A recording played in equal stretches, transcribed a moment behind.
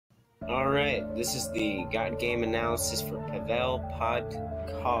Alright, this is the God game analysis for Pavel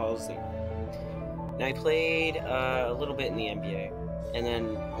Podkolzin. Now, I played a little bit in the NBA, and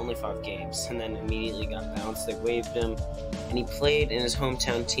then only 5 games, and then immediately got bounced. They waived him, and he played in his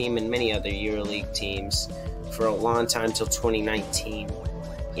hometown team and many other EuroLeague teams for a long time till 2019.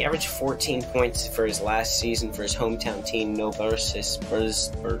 He averaged 14 points for his last season for his hometown team,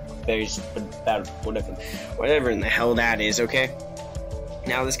 whatever in the hell that is, okay?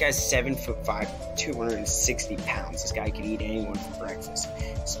 Now, this guy's 7'5", 260 pounds. This guy could eat anyone for breakfast,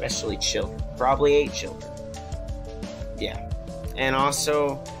 especially children. Probably ate children. Yeah. And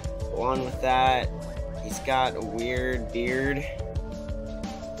also, along with that, he's got a weird beard.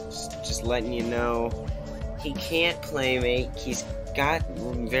 Just letting you know. He can't play make. He's got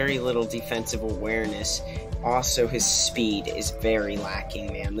very little defensive awareness. Also, his speed is very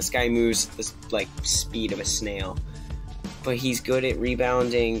lacking, man. This guy moves the speed of a snail. But he's good at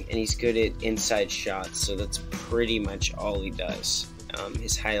rebounding, and he's good at inside shots, so that's pretty much all he does.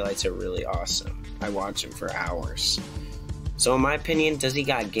 His highlights are really awesome. I watch him for hours. So in my opinion, does he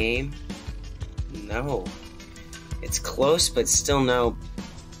got game? No. It's close, but still no.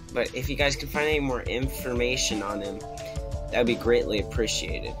 But if you guys can find any more information on him, that would be greatly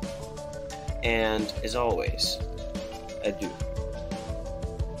appreciated. And as always, adieu.